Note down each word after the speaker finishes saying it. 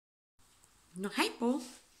No, hi, Paul.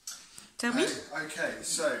 Tell me. Okay,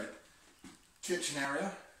 so kitchen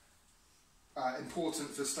area, important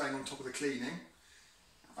for staying on top of the cleaning.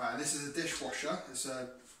 This is a dishwasher. It's a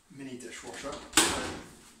mini dishwasher. So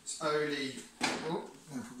it's only, oh,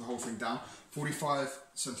 I'm going to put the whole thing down, 45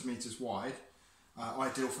 centimetres wide.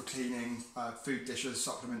 Ideal for cleaning food dishes,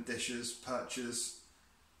 supplement dishes, perches,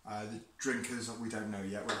 the drinkers. We don't know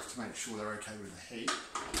yet. We'll have to make sure they're okay with the heat.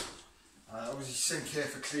 Obviously sink here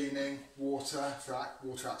for cleaning, water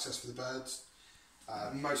access for the birds.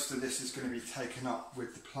 Most of this is going to be taken up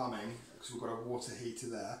with the plumbing because we've got a water heater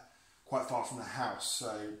there, quite far from the house, so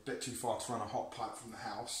a bit too far to run a hot pipe from the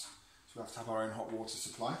house, so we have to have our own hot water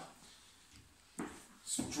supply.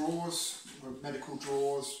 Some drawers, medical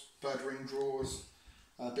drawers, bird ring drawers,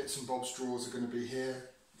 bits and bobs drawers are going to be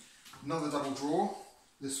here. Another double drawer.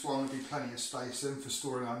 This one will be plenty of space in for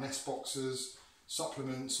storing our nest boxes,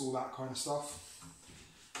 supplements, all that kind of stuff.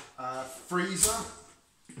 Freezer,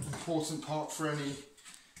 important part for any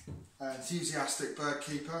enthusiastic bird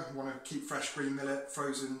keeper who want to keep fresh green millet,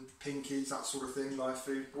 frozen pinkies, that sort of thing, live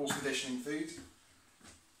food, all conditioning food.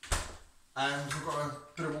 And we've got a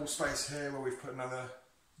bit of wall space here where we've put another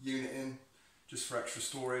unit in just for extra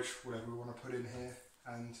storage, whatever we want to put in here.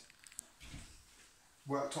 And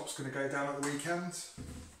worktop's going to go down at the weekend.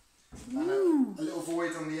 And a little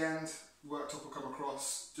void on the end. Worktop will come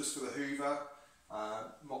across just for the hoover,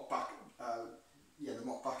 mop bucket, the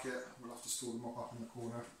mop bucket. We'll have to store the mop up in the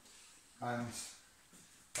corner, and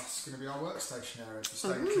that's going to be our workstation area for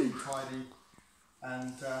staying clean, tidy,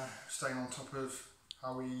 and staying on top of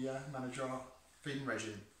how we manage our feeding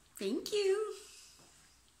regime. Thank you.